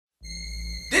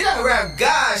around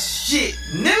God shit,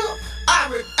 nigga. I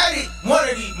rip 81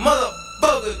 of these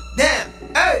motherfuckers, damn,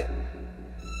 hey.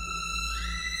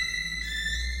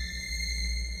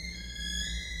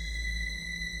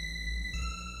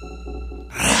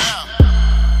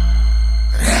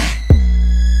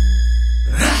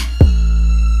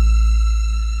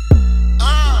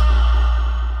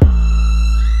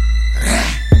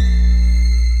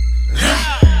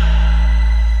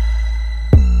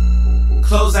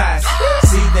 Close eyes,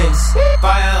 see things,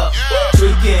 fire up,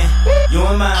 tweaking, you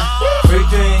and mine, free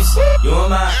dreams, you and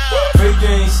mine, free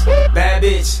dreams, bad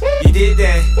bitch, you did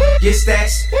that, get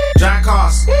stacks, drive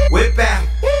cars, whip out,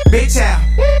 bitch out,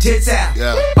 tits out,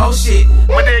 oh shit,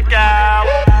 what it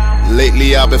go?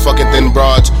 Lately I've been fucking thin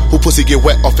broads, who pussy get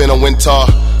wet off in a winter.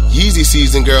 Yeezy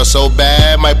season, girl, so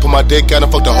bad, might put my dick out and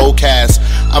fuck the whole cast.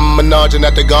 I'm menaging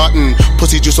at the garden,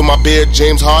 pussy juice on my beard,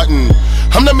 James Harden.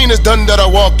 I'm the meanest done that I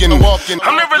walk in. I'm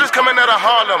the realest coming out of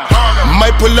Harlem.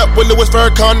 Might pull up with Louis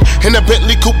Ferg in a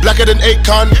Bentley coupe blacker than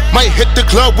Akon. Might hit the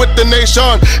club with the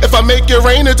nation. If I make it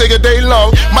rain, it take a day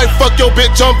long. Might fuck your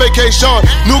bitch on vacation.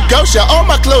 New Gosha, all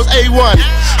my clothes A1.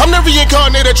 I'm the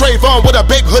reincarnated Trayvon with a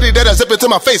big hoodie that I zip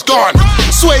into my face, gone.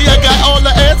 Sway, I got all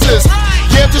the answers.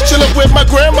 Yeah, I'm just chillin' with my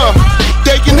grandma.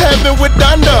 They in heaven with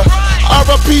Donda.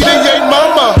 R.I.P. they ain't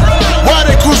mama. Why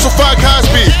they crucify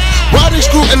Cosby? Why they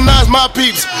scrutinize my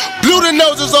peeps? Blew the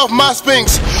noses off my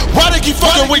sphinx. Why they keep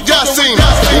fucking with Yasin?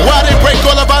 Why they break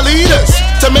all of our leaders?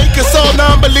 To make us all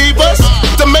non-believers?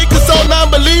 To make us all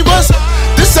non-believers?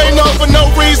 This ain't all for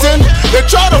no reason. They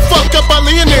try to fuck up our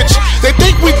lineage. They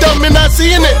think we dumb and not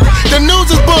seeing it. The news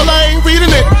is bull, I ain't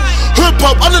reading it. Hood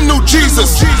pop, I'm the new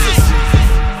Jesus.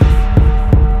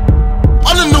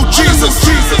 I'm the new Jesus.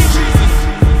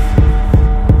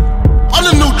 I'm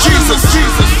the new Jesus.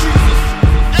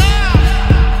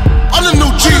 I'm the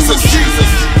new Jesus.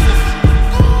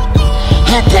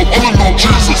 I'm the new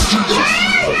Jesus.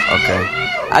 Okay.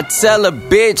 I tell a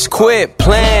bitch quit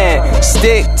playing,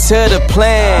 stick to the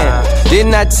plan.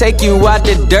 Didn't I take you out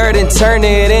the dirt and turn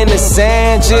it into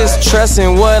sand? Just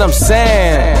trusting what I'm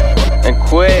saying and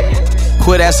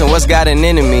Quit asking what's got an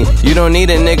enemy. You don't need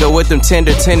a nigga with them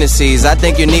tender tendencies. I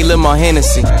think you need a little more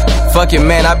Hennessy. Fuck it,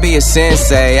 man, I be a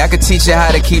sensei. I could teach you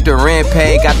how to keep the rent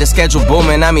paid. Got the schedule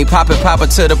booming, I mean poppin'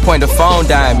 to the point the phone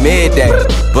dying midday.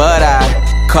 But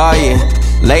I call you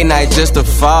late night just to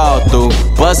fall through.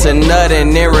 Bust a nut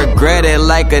and then regret it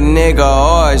like a nigga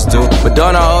always do. But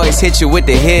don't I always hit you with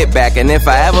the hit back? And if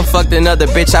I ever fucked another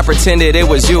bitch, I pretended it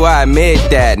was you, I admit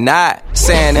that. Not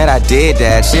saying that I did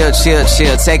that.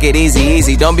 Chill, take it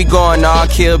easy. Don't be going all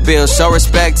Kill Bill. Show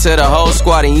respect to the whole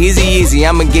squad and easy.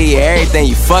 I'ma give you everything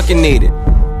you fucking needed.